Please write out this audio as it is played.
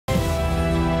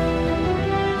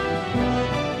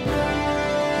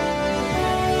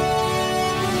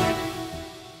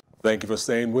Thank you for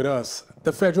staying with us.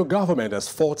 The federal government has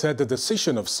faulted the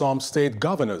decision of some state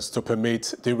governors to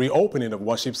permit the reopening of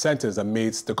worship centers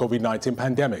amidst the COVID-19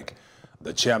 pandemic.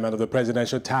 The chairman of the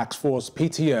Presidential Task Force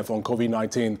 (PTF) on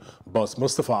COVID-19, Boss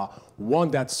Mustafa,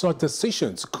 warned that such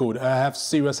decisions could have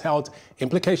serious health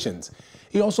implications.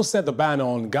 He also said the ban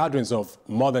on gatherings of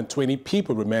more than 20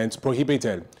 people remains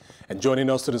prohibited. And joining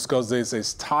us to discuss this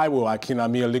is Taiwo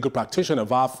Akinlami, a legal practitioner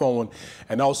via phone,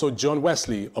 and also John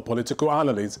Wesley, a political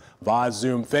analyst via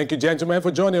Zoom. Thank you, gentlemen,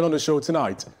 for joining on the show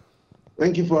tonight.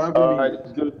 Thank you for having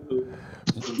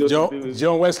me.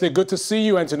 John Wesley, good to see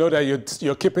you and to know that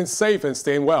you're keeping safe and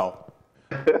staying well.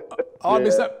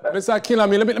 Mr.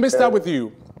 Akinlami, let me start with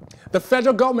you. The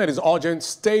federal government is urging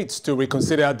states to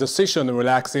reconsider a decision in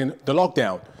relaxing the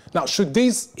lockdown. Now, should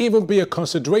this even be a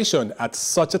consideration at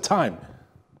such a time?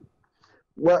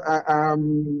 Well,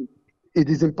 it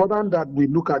is important that we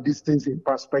look at these things in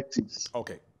perspectives.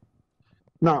 Okay.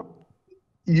 Now,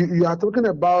 you are talking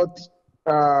about,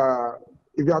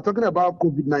 if you are talking about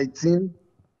COVID-19,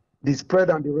 the spread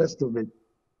and the rest of it,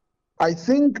 I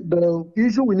think the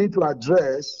issue we need to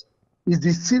address is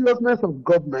the seriousness of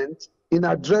government in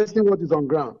addressing what is on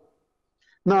ground.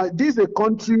 Now, this is a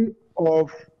country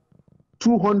of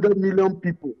 200 million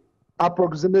people,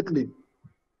 approximately.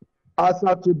 As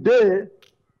of today,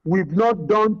 we've not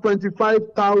done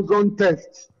 25,000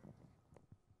 tests.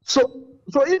 So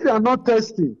if you are not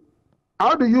testing,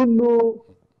 how do you know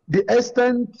the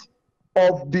extent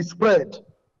of the spread?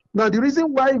 Now, the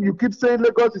reason why you keep saying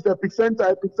Lagos is epicenter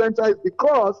is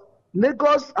because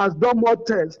Lagos has done more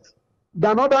tests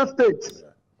than other states.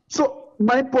 So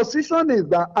my position is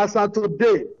that as of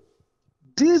today,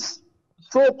 this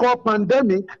so-called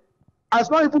pandemic has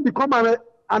not even become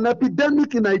an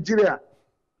epidemic in Nigeria.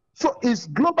 So it's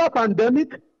global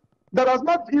pandemic that has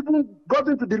not even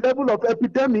gotten to the level of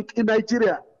epidemic in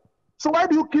Nigeria. So why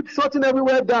do you keep shutting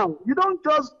everywhere down? You don't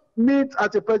just meet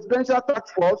at a presidential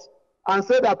task force and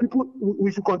say that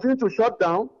we should continue to shut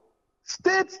down.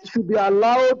 States should be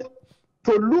allowed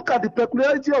to look at the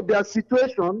peculiarity of their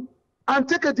situation and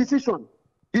take a decision.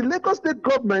 The Lagos state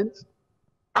government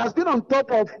has been on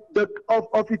top of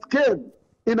its game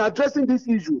in addressing this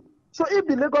issue. So if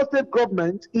the Lagos state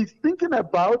government is thinking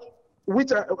about,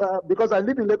 because I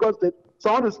live in Lagos state, so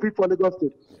I want to speak for Lagos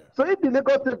state. So if the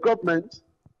Lagos state government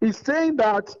is saying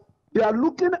that they are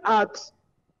looking at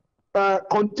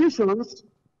conditions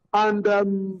and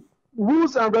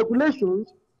rules and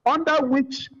regulations under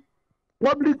which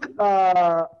public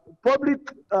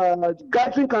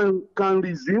gathering can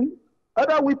resume,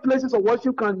 other which places of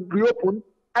worship can reopen,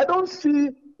 I don't see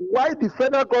why the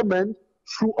federal government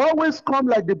should always come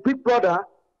like the big brother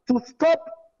to stop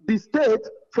the state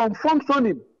from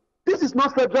functioning. This is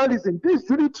not federalism. This is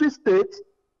unitary state,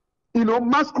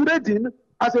 masquerading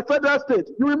as a federal state.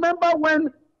 You remember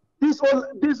when this whole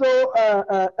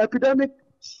epidemic,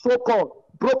 so-called,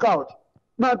 broke out.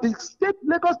 Now, the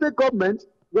Lagos state government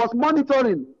was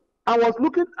monitoring and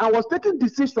was taking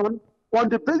decision on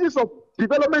the basis of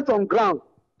development on ground.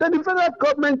 Then the federal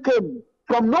government came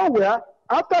from nowhere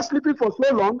after sleeping for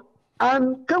so long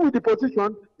and came with the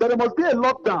position that there must be a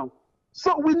lockdown.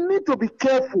 So we need to be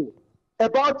careful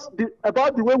about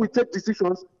the way we take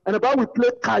decisions and about we play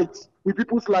kites with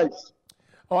people's lives.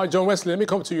 All right, John Wesley, let me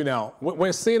come to you now.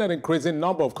 We're seeing an increasing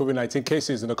number of COVID-19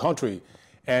 cases in the country,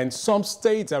 and some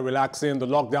states are relaxing the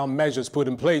lockdown measures put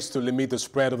in place to limit the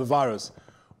spread of the virus.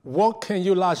 What can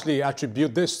you largely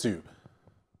attribute this to?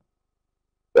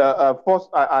 First,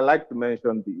 I like to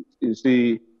mention this. You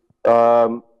see,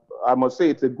 I must say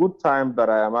it's a good time that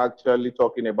I am actually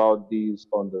talking about this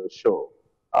on the show.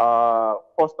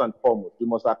 First and foremost, we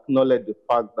must acknowledge the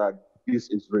fact that this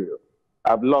is real.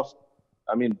 I've lost,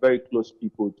 very close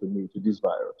people to me, to this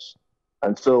virus.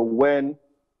 And so when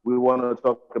we want to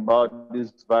talk about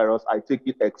this virus, I take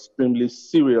it extremely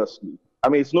seriously.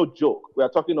 It's no joke. We are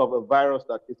talking of a virus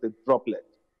that is a droplet.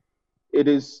 It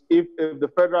is, if the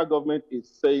federal government is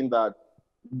saying that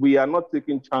we are not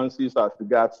taking chances as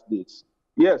regards this,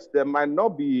 yes, there might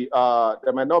not be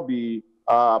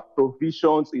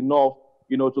provisions enough,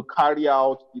 to carry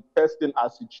out the testing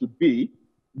as it should be.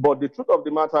 But the truth of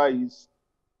the matter is,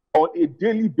 on a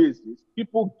daily basis,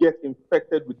 people get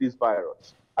infected with this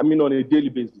virus. On a daily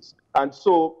basis. And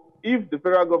so, if the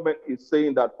federal government is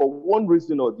saying that for one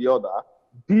reason or the other,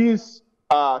 these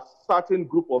certain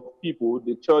group of people,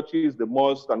 the churches, the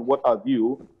mosques, and what have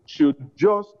you, should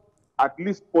just, at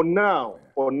least for now,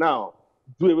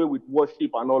 do away with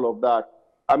worship and all of that.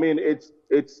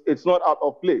 It's not out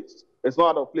of place. It's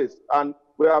not out of place. And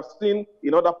we have seen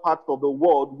in other parts of the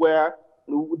world where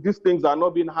these things are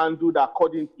not being handled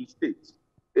according to states.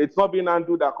 It's not being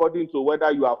handled according to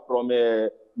whether you are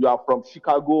from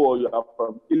Chicago or you are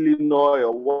from Illinois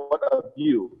or what have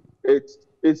you.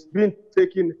 It's been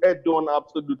taken head on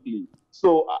absolutely.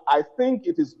 So I think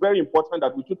it is very important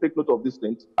that we should take note of these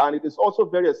things. And it is also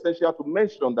very essential to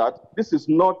mention that this is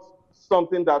not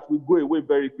something that will go away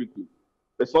very quickly.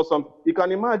 It's not something, you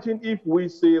can imagine if we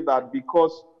say that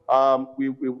because we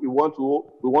want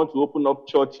to open up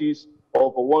churches,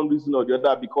 or for one reason or the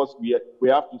other, because we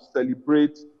have to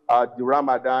celebrate the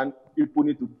Ramadan, people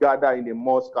need to gather in a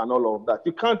mosque and all of that.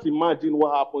 You can't imagine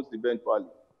what happens eventually.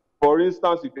 For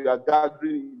instance, if you are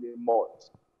gathering in a mosque,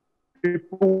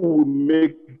 people will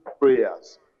make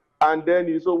prayers. And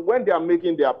then, so when they are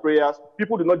making their prayers,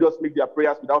 people do not just make their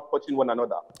prayers without touching one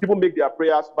another. People make their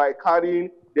prayers by carrying,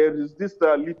 there is this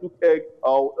little egg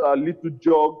or little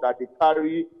jug that they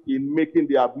carry in making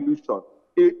the ablution.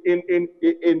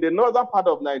 In the northern part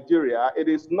of Nigeria, it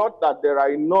is not that there are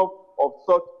enough of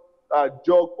such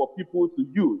jug for people to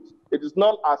use. It is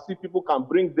not as if people can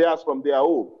bring theirs from their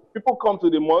home. People come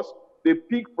to the mosque, they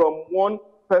pick from one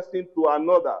person to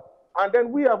another. And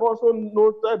then we have also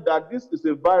noted that this is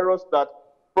a virus that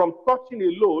from touching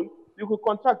alone, you could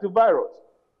contract the virus.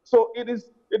 So it is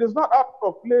not out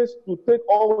of place to take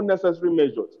all necessary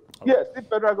measures. Okay. Yes, the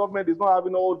federal government is not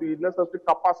having all the necessary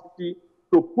capacity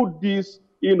to put this,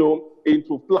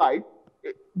 into flight.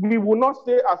 We will not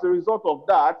say as a result of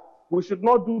that, we should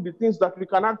not do the things that we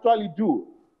can actually do.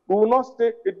 We will not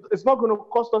say it's not going to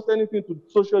cost us anything to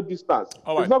social distance.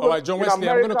 All right, John Wesley,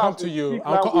 I'm going to come to you.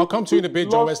 I'll come to you in a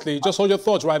bit, John Wesley. Just hold your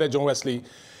thoughts right there, John Wesley.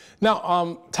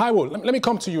 Now, Taiwo, let me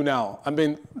come to you now. I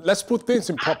mean, let's put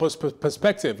things in proper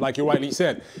perspective, like you rightly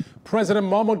said. President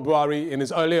Muhammad Buhari, in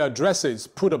his earlier addresses,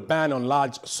 put a ban on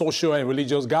large social and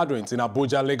religious gatherings in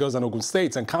Abuja, Lagos, and Ogun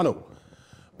states, and Kano.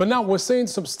 But now we're seeing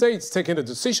some states taking the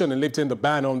decision and lifting the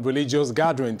ban on religious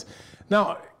gatherings.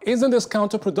 Now, isn't this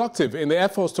counterproductive in the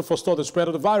efforts to forestall the spread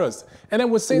of the virus? And then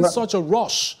we're seeing such a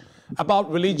rush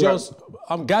about religious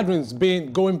gatherings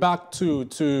going back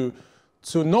to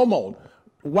normal.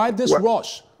 Why this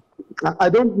rush? I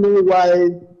don't know why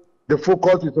the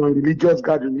focus is on religious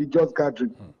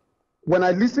gathering. When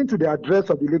I listen to the address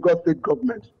of the Lagos State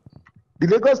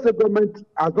government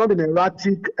has not been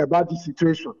erratic about the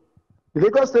situation. The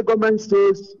Lagos State government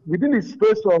says within the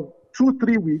space of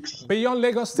 2-3 weeks. Beyond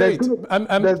Lagos State,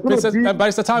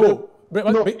 Barrister Taiwo,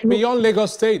 beyond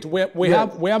Lagos State, we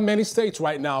have many states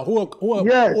right now who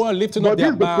are lifting up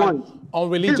their ban on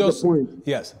religious.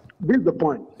 Yes. This is the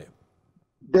point. Yeah.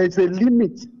 There is a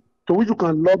limit to which you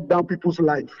can lock down people's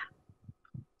life.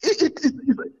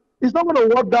 It's not going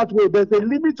to work that way. There's a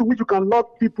limit to which you can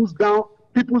lock people's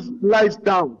lives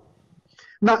down.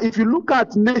 Now, if you look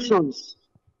at nations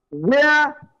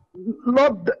where,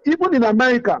 even in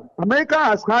America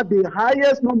has had the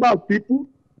highest number of people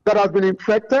that have been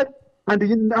infected and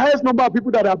the highest number of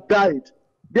people that have died.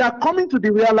 They are coming to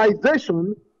the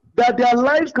realization that their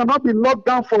lives cannot be locked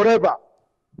down forever.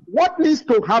 What needs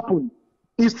to happen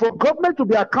is for government to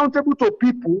be accountable to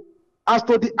people as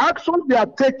to the actions they are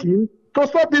taking to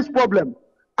solve this problem.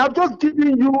 I've just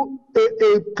given you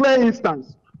a clear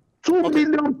instance. 2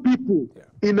 million people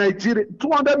in Nigeria,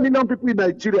 200 million people in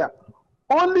Nigeria,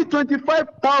 only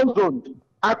 25,000,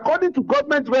 according to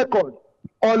government record,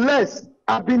 or less,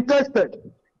 have been tested.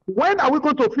 When are we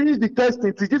going to finish the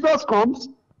testing? Till Jesus comes?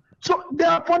 So there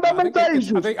are fundamental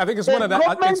issues. I think it's more than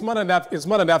that. It's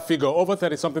more than that figure. Over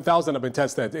 30-something thousand have been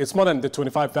tested. It's more than the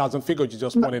 25,000 figure you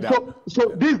just pointed out.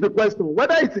 So this is the question: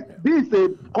 whether this is a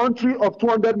country of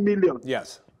 200 million.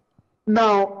 Yes.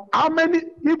 Now, how many?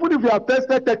 Even if we have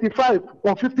tested 35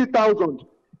 or 50,000,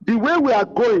 the way we are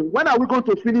going, when are we going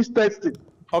to finish testing?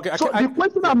 Okay. So the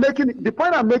point I'm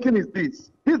making is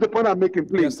this. This is the point I'm making,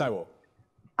 please. Yes, Taiwo.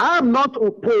 I am not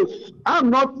opposed.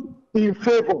 I'm not in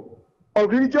favor of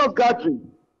religious gathering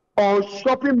or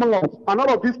shopping malls and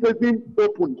all of these places being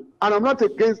opened, and I'm not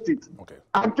against it. Okay.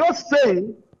 I'm just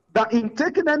saying that in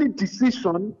taking any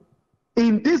decision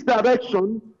in this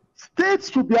direction, states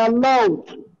should be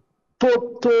allowed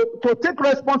to take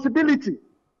responsibility.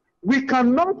 We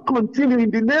cannot continue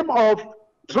in the name of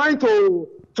trying to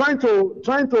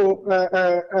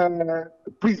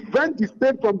prevent the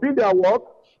state from doing their work,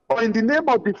 or in the name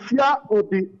of the fear of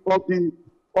the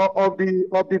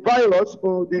virus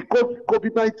or the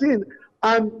COVID-19,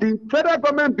 and the federal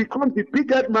government becomes the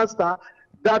big headmaster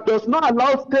that does not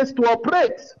allow states to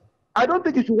operate. I don't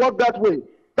think it should work that way.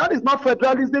 That is not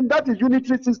federalism. That is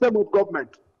unitary system of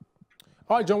government.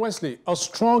 All right, John Wesley, a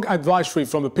strong advisory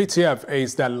from the PTF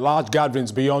is that large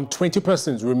gatherings beyond 20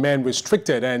 persons remain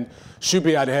restricted and should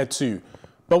be adhered to.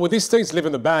 But with these states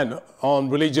lifting the ban on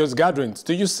religious gatherings,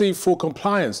 do you see full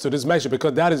compliance to this measure?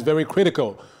 Because that is very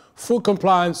critical. Full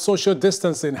compliance, social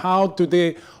distancing, how do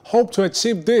they hope to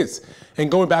achieve this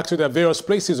and going back to their various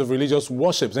places of religious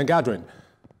worships and gathering?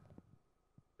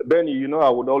 Benny, you know, I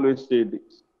would always say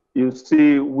this. You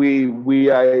see, we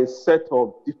are a set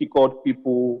of difficult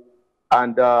people,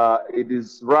 and it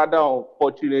is rather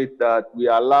unfortunate that we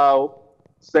allow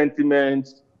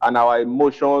sentiments and our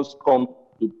emotions come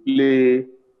to play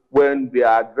when we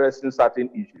are addressing certain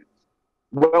issues.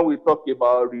 When we talk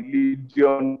about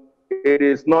religion, it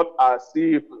is not as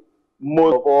if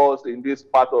most of us in this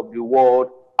part of the world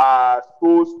are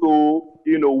so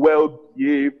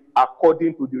well-behaved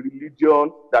according to the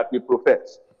religion that we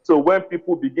profess. So when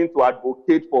people begin to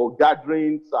advocate for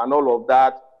gatherings and all of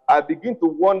that, I begin to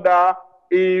wonder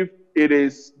if there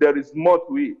is more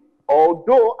to it.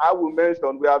 Although I will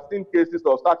mention, we have seen cases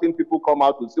of certain people come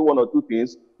out to say one or two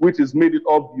things, which has made it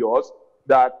obvious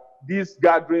that these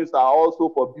gatherings are also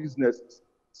for businesses.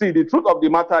 See, the truth of the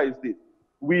matter is this.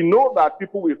 We know that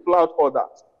people will flout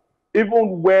others.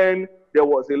 Even when there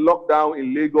was a lockdown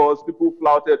in Lagos, people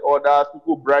flouted others,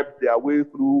 people bribed their way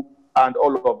through, and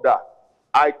all of that.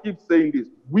 I keep saying this.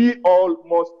 We all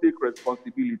must take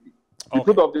responsibility. The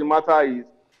truth of the matter is,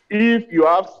 if you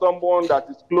have someone that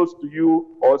is close to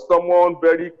you or someone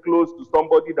very close to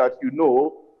somebody that you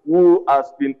know who has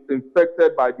been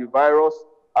infected by the virus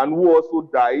and who also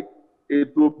died,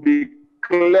 it will be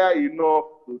clear enough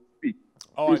to speak.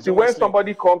 You see, when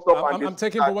somebody comes up and I'm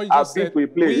taking for what you just said.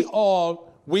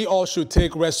 We all should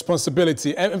take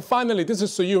responsibility. And finally, this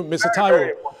is to you, Mr.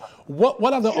 Taiwo. What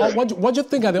do you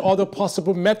think are the other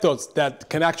possible methods that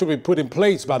can actually be put in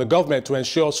place by the government to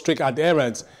ensure strict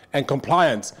adherence and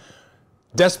compliance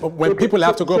when people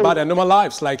have to go about their normal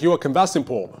lives, like you are conversing,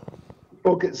 Paul?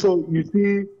 Okay, so you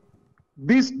see,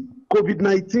 this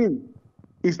COVID-19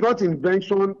 is not the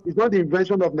invention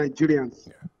of Nigerians.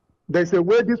 Yeah. There's a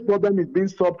way this problem is being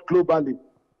solved globally.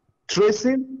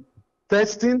 Tracing,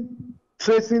 testing,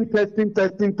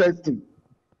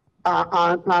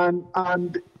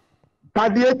 and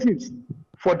palliatives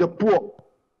for the poor,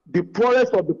 the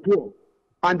poorest of the poor,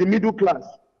 and the middle class.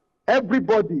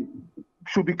 Everybody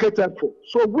should be catered for.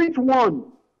 So which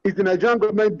one is the Nigerian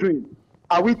government doing?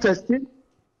 Are we testing?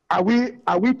 Are we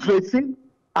tracing?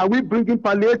 Are we bringing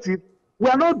palliative? We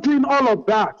are not doing all of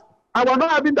that. And we're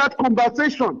not having that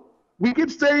conversation. We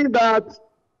keep saying that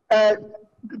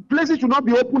places should not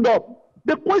be opened up.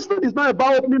 The question is not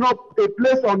about opening up a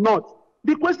place or not.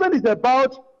 The question is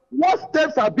about what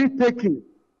steps are being taken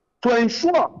to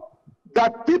ensure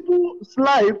that people's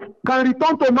life can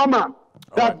return to normal.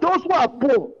 That those who are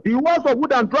poor, the ones of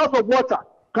wood and draughts of water,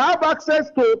 can have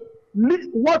access to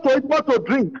what to eat, what to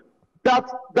drink. That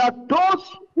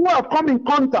those who have come in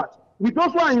contact with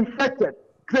those who are infected,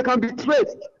 they can be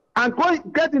traced and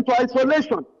get into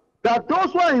isolation. That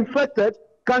those who are infected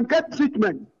can get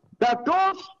treatment. That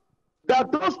those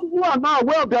who are now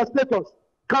aware of their status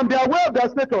can be aware of their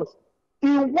status.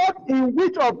 In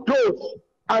which of those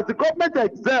has the government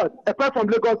excelled apart from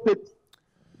Lagos State?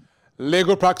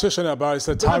 Legal practitioner,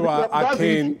 Barrister Taiwo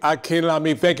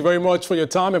Akinlami, thank you very much for your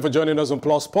time and for joining us on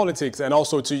Plus Politics. And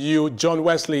also to you, John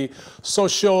Wesley,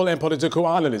 social and political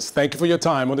analyst. Thank you for your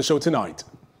time on the show tonight.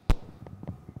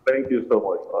 Thank you so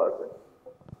much, Arthur.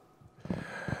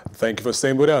 Thank you for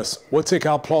staying with us. We'll take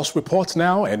our Plus reports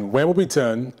now, and when we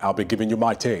return, I'll be giving you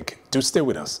my take. Do stay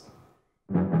with us.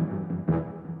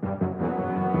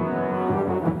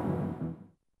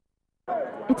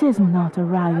 It is not a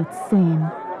riot scene.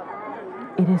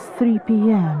 It is 3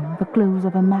 p.m., the close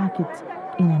of a market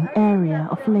in an area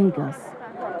of Lagos.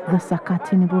 The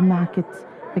Sakatinibo Market,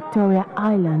 Victoria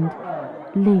Island,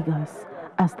 Lagos,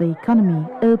 as the economy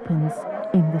opens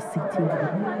in the city.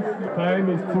 Time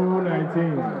is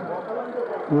 2:19.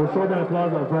 We'll show the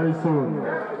plaza very soon.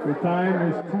 The time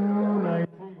is 2:19.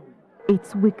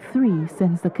 It's week 3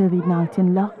 since the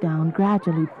COVID-19 lockdown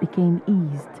gradually became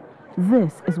eased.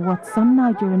 This is what some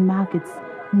Nigerian markets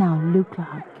now look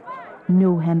like.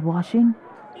 No hand washing,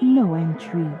 no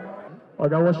entry. What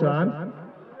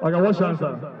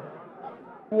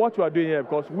we are doing here,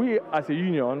 because we as a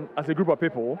union, as a group of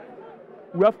people,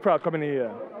 we have crowd coming in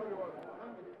here.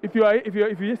 If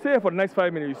you stay here for the next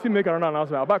 5 minutes, you still make another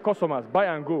announcement about customers, buy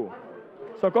and go.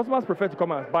 So customers prefer to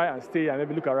come and buy and stay and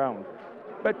maybe look around.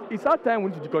 But it's our time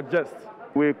we need to decongest.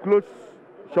 We close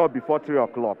shop before 3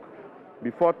 o'clock.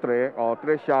 Before 3 or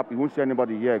 3 sharp, you won't see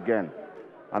anybody here again.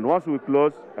 And once we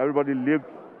close, everybody leave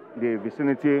the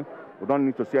vicinity. We don't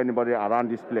need to see anybody around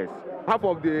this place. Half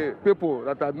of the people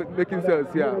that are making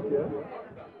sales here,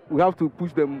 we have to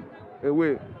push them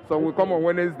away. Some will come on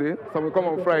Wednesday, some will come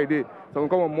on Friday, some will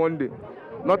come on Monday.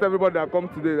 Not everybody that come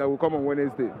today that will come on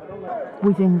Wednesday.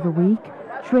 Within the week,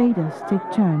 traders take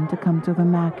turn to come to the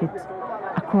market.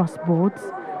 Across boards,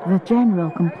 the general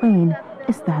complaint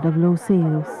is that of low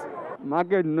sales.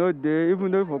 Market no day,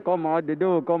 even though if we come out, the day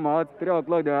will come out, 3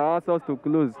 o'clock they ask us to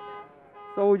close.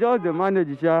 So we just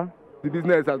manage. The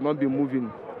business has not been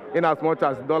moving in as much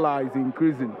as dollar is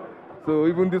increasing. So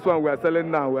even this one we are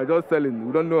selling now, we are just selling.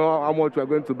 We don't know how much we are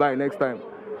going to buy next time.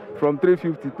 From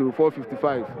 350 to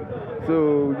 455.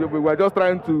 So we are just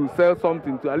trying to sell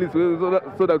something to at least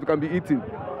so that we can be eating.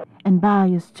 And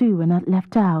buyers too are not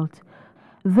left out.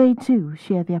 They too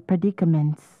share their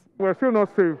predicaments. We're still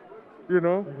not safe,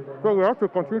 so we have to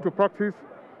continue to practice,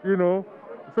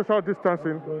 social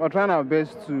distancing. We're trying our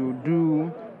best to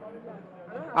do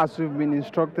as we've been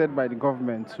instructed by the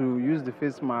government, to use the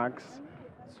face masks,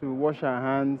 to wash our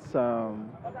hands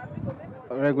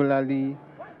regularly,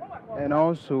 and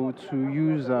also to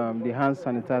use the hand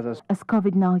sanitizers. As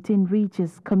COVID-19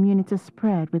 reaches community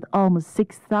spread with almost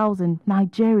 6,000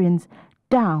 Nigerians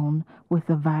down with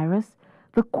the virus,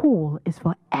 the call is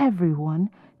for everyone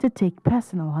to take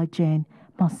personal hygiene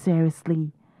more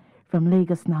seriously. From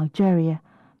Lagos, Nigeria,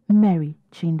 Mary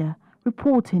Chinda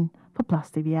reporting for Plus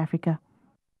TV Africa.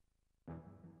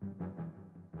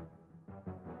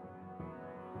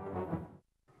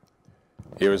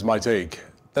 Here is my take.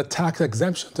 The tax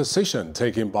exemption decision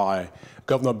taken by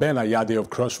Governor Ben Ayade of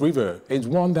Cross River is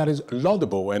one that is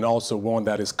laudable and also one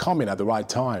that is coming at the right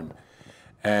time.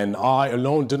 And I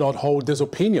alone do not hold this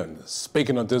opinion.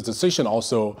 Speaking on this decision,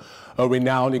 also a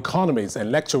renowned economist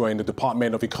and lecturer in the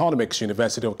Department of Economics,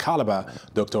 University of Calabar,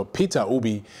 Dr. Peter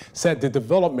Ubi, said the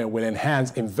development will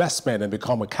enhance investment and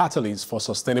become a catalyst for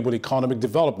sustainable economic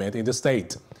development in the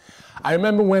state. I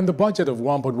remember when the budget of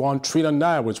 1.1 trillion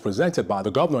naira was presented by the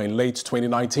governor in late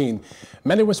 2019,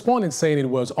 many responded saying it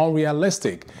was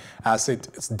unrealistic as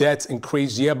its debt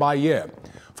increased year by year.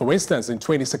 For instance, in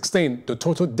 2016, the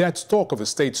total debt stock of the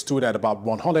state stood at about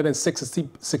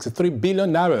 163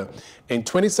 billion naira. In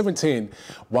 2017,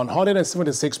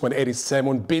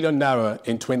 176.87 billion naira.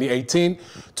 In 2018,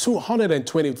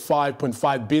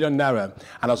 225.5 billion naira.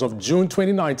 And as of June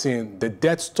 2019, the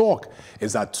debt stock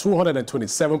is at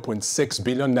 227.6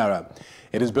 billion naira.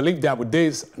 It is believed that with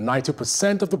this,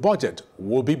 90% of the budget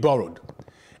will be borrowed.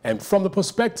 And from the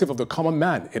perspective of the common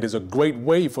man, it is a great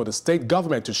way for the state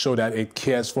government to show that it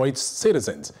cares for its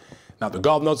citizens. Now, the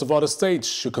governors of other states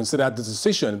should consider the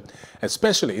decision,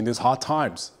 especially in these hard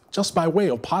times, just by way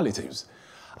of palliatives.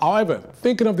 However,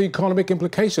 thinking of the economic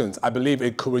implications, I believe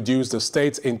it could reduce the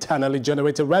state's internally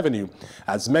generated revenue,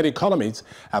 as many economists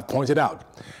have pointed out.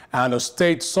 And a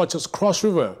state such as Cross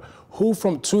River, who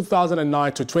from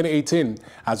 2009 to 2018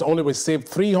 has only received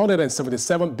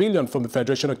 377 billion from the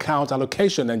Federation account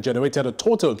allocation and generated a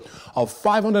total of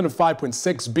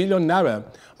 505.6 billion naira,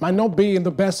 might not be in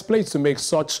the best place to make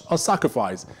such a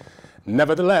sacrifice.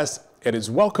 Nevertheless, it is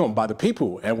welcomed by the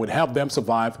people and would help them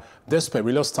survive these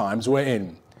perilous times we're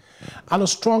in. And a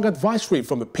strong advisory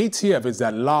from the PTF is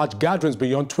that large gatherings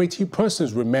beyond 20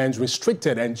 persons remains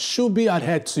restricted and should be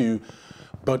adhered to.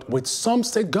 But with some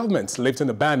state governments lifting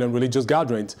the ban on religious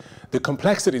gatherings, the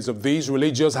complexities of these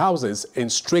religious houses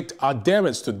in strict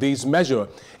adherence to these measures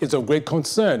is of great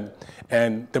concern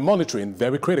and the monitoring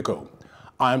very critical.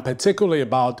 I am particularly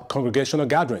about congregational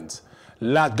gatherings.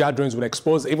 Large gatherings would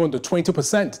expose even the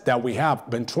 20% that we have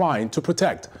been trying to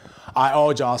protect. I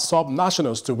urge our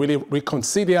sub-nationals to really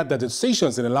reconsider the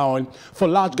decisions in allowing for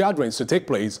large gatherings to take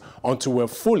place until we're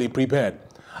fully prepared.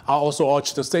 I also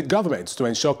urge the state governments to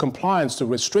ensure compliance to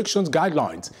restrictions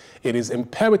guidelines. It is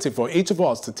imperative for each of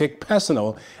us to take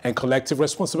personal and collective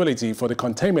responsibility for the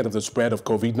containment of the spread of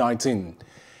COVID-19.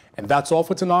 And that's all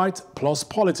for tonight. Plus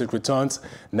Politics returns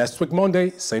next week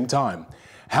Monday, same time.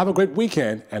 Have a great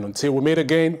weekend, and until we meet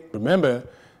again, remember,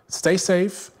 stay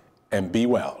safe and be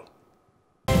well.